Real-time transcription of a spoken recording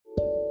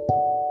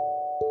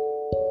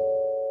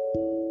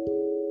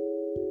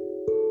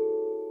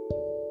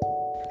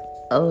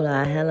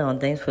Hola, hello, and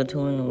thanks for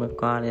tuning in with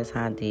Goddess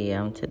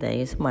Hadia. Today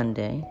is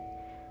Monday,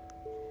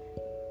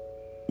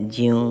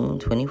 June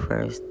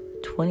 21st,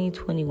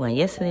 2021.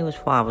 Yesterday was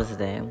Father's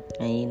Day,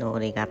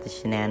 and they got the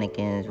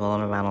shenanigans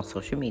rolling around on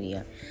social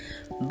media.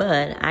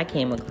 But I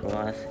came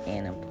across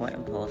an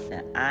important post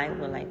that I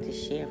would like to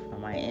share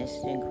from my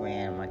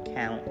Instagram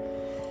account,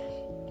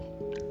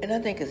 and I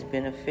think it's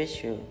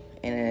beneficial.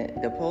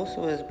 And the post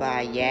was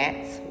by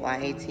Yats,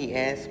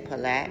 Y-A-T-S,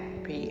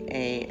 Palat,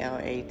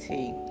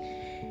 P-A-L-A-T.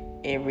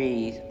 It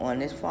reads, on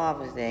this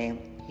Father's Day,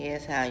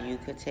 here's how you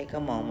could take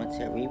a moment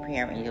to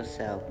reparent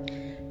yourself,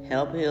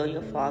 help heal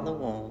your father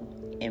wound,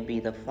 and be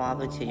the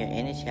father to your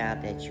inner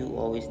child that you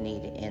always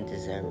needed and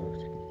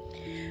deserved.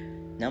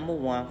 Number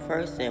one,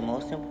 first and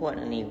most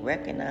importantly,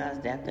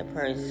 recognize that the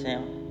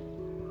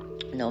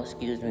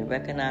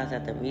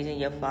reason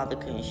your father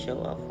couldn't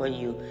show up for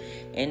you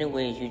in the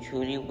ways you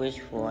truly wish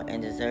for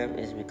and deserve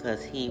is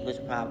because he was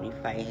probably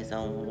fighting his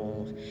own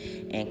wounds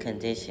and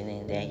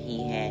conditioning that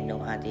he had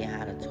no idea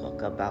how to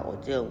talk about or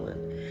deal with.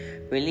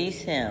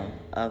 Release him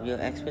of your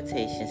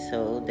expectations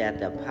so that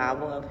the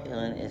power of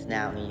healing is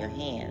now in your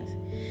hands.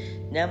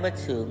 Number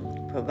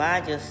two,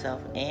 provide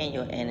yourself and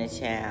your inner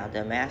child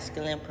the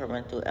masculine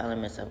parental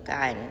elements of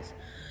guidance,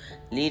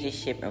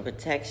 leadership, and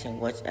protection,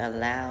 which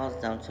allows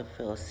them to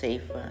feel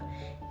safer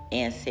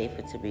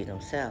to be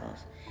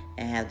themselves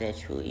and have their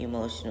true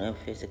emotional and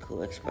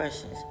physical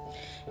expressions.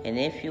 And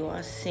if you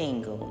are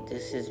single,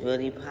 this is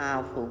really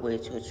powerful way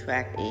to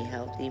attract a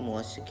healthy,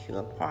 more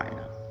secure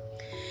partner.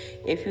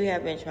 If you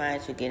have been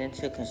trying to get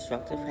into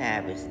constructive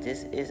habits,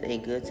 this is a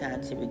good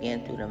time to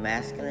begin through the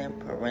masculine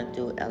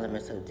parental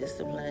elements of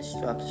discipline,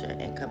 structure,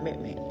 and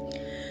commitment.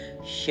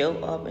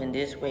 Showing up in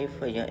this way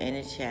for your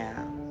inner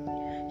child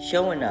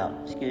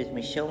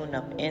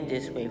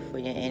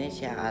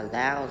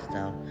allows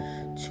them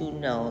to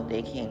know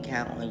they can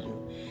count on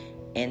you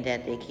and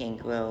that they can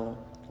grow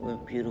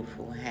with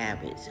beautiful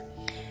habits.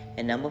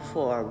 And number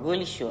four,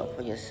 really show up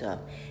for yourself.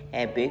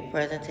 At big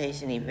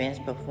presentation events,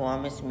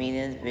 performance,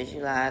 meetings,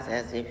 visualize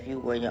as if you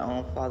were your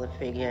own father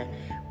figure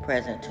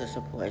present to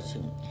support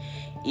you.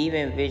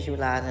 Even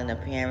visualizing a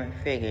parent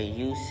figure,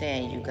 you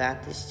saying you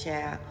got this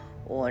child,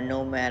 or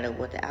no matter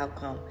what the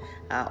outcome,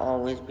 I'll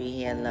always be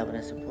here loving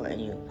and supporting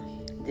you.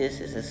 This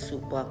is a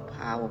super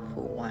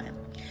powerful one.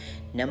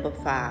 Number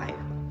five,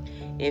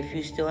 if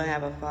you still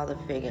have a father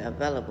figure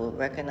available,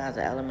 recognize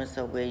the elements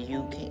of where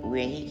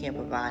he can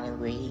provide and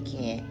where he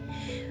can't.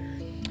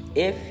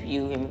 If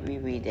you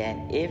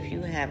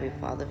have a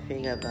father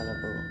figure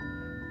available,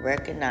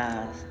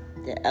 recognize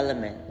the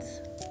elements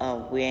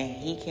of where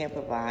he can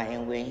provide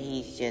and where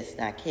he's just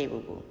not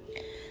capable.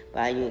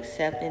 By you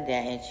accepting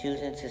that and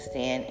choosing to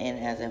stand in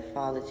as a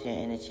father to your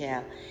inner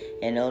child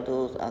in all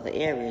those other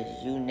areas,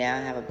 you now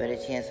have a better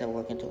chance of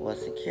working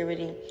towards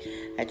security,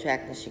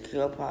 attracting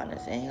secure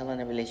partners, and healing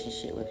the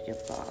relationship with your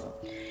father.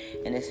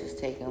 And this was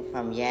taken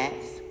from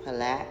Yats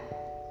Palat,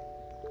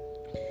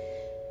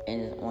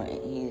 and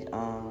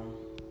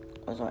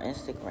was on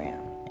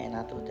Instagram. And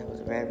I thought that was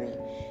a very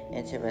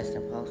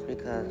interesting post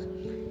because,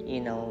 we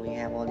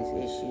have all these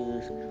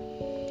issues.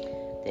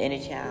 The inner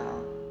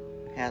child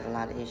has a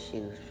lot of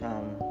issues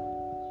from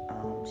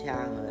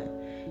childhood,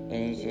 and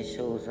it just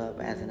shows up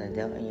as an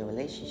adult in your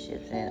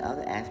relationships and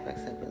other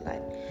aspects of your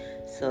life.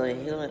 So the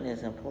healing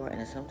is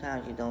important, and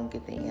sometimes you don't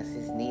get the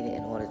answers needed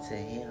in order to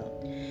heal,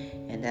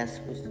 and that's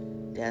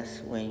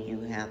when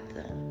you have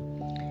to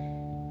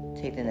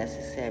take the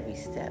necessary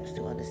steps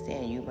to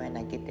understand you might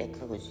not get that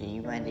closure,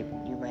 you might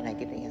not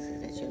get the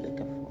answers that you're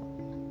looking for,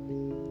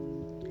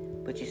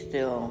 but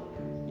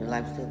your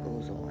life still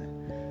goes on.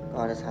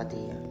 Goddess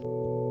Hadia.